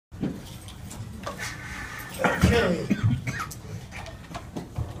Okay.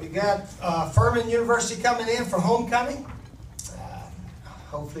 We got Furman University coming in for homecoming.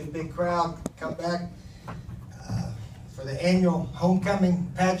 Hopefully a big crowd come back for the annual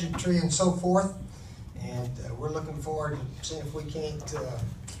homecoming pageantry and so forth. And we're looking forward to seeing if we can't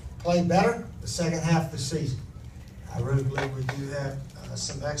play better the second half of the season. I really believe we do have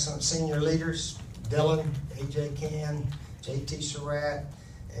some excellent senior leaders, Dylan, AJ Can, JT Surratt,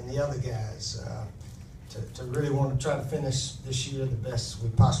 and the other guys, to really want to try to finish this year the best we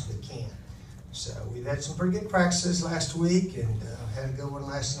possibly can. So we've had some pretty good practices last week and had a good one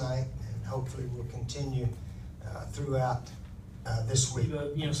last night, and hopefully we'll continue throughout this week.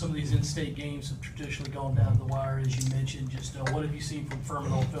 You know, some of these in-state games have traditionally gone down to the wire, as you mentioned. Just what have you seen from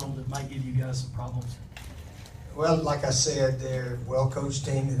Furman on film that might give you guys some problems? Well, like I said, they're a well-coached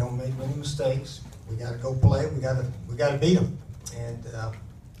team. They don't make many mistakes. We got to go play. We got to beat them, and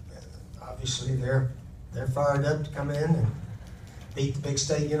obviously they're fired up to come in and beat the big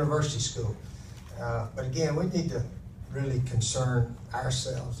state university school. But again, we need to really concern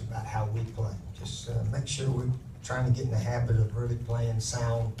ourselves about how we play. Just make sure we're trying to get in the habit of really playing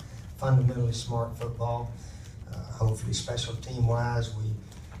sound, fundamentally smart football. Hopefully, special team-wise, we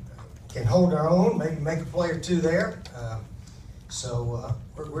can hold our own, maybe make a play or two there. So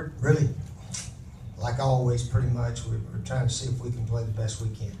we're really, like always, pretty much, we're trying to see if we can play the best we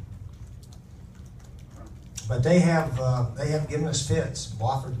can. But they have given us fits.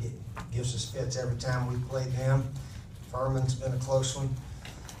 Wofford gives us fits every time we play them. Furman's been a close one.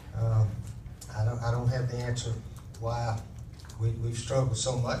 I don't have the answer why we've struggled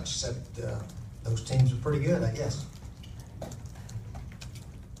so much, except those teams are pretty good, I guess.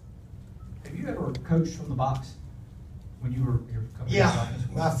 Have you ever coached from the box when you were coming? Yeah,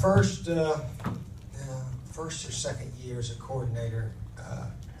 my first or second year as a coordinator,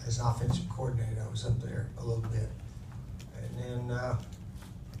 as an offensive coordinator, I was up there a little bit, and then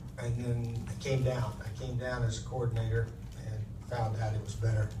I came down. I came down as a coordinator and found out it was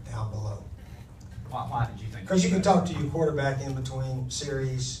better down below. Why did you think? Because you can talk to your quarterback in between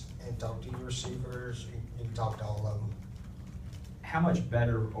series and talk to your receivers. You can talk to all of them. How much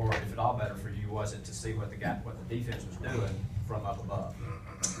better, or if at all better for you, was it to see what the defense was doing from up above?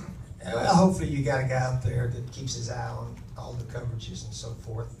 Well, hopefully you got a guy up there that keeps his eye on all the coverages and so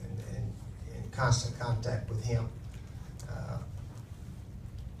forth, and in constant contact with him.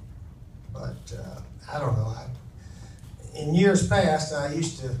 But I don't know. In years past, I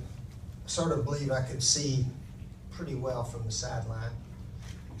used to sort of believe I could see pretty well from the sideline.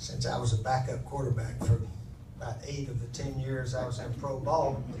 Since I was a backup quarterback for about 8 of the 10 years I was in pro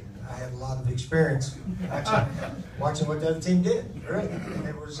ball, I had a lot of experience watching what the other team did. Really, and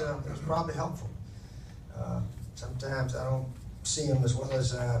it was probably helpful. Sometimes I don't see them as well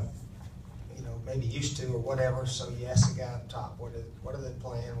as maybe used to or whatever. So you ask the guy up top, what are they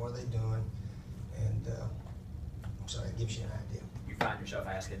playing? What are they doing? And so it gives you an idea. You find yourself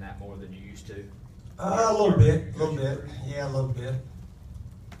asking that more than you used to? A little bit. Yeah, a little bit.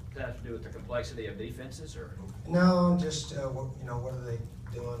 Does that have to do with the complexity of defenses, or? No, just what are they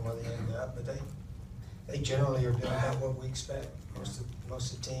doing, where they end up? But they generally are doing about what we expect. Most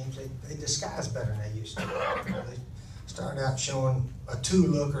of the teams, they disguise better than they used to. They start out showing a 2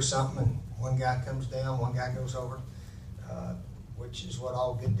 look or something, and one guy comes down, one guy goes over, which is what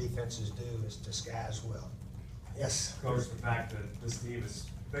all good defenses do, is disguise well. Yes? Coach, the fact that this team is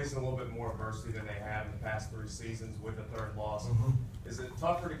facing a little bit more adversity than they have in the past 3 seasons with the 3rd loss, is it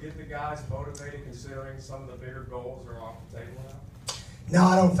tougher to get the guys motivated considering some of the bigger goals are off the table now? No,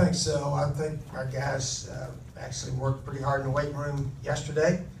 I don't think so. I think our guys actually worked pretty hard in the weight room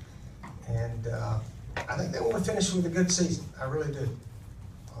yesterday, and I think they want to finish with a good season. I really do.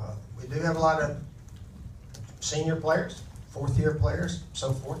 We do have a lot of senior players, 4th-year players,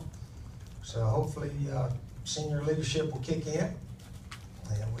 so forth. So hopefully senior leadership will kick in,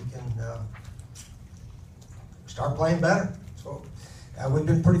 and we can start playing better. So we've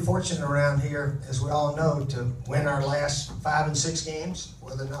been pretty fortunate around here, as we all know, to win our last 5 and 6 games.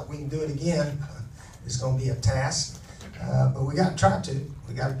 Whether or not we can do it again is going to be a task. But we got to try to.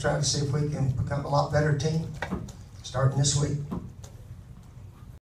 We got to try to see if we can become a lot better team starting this week.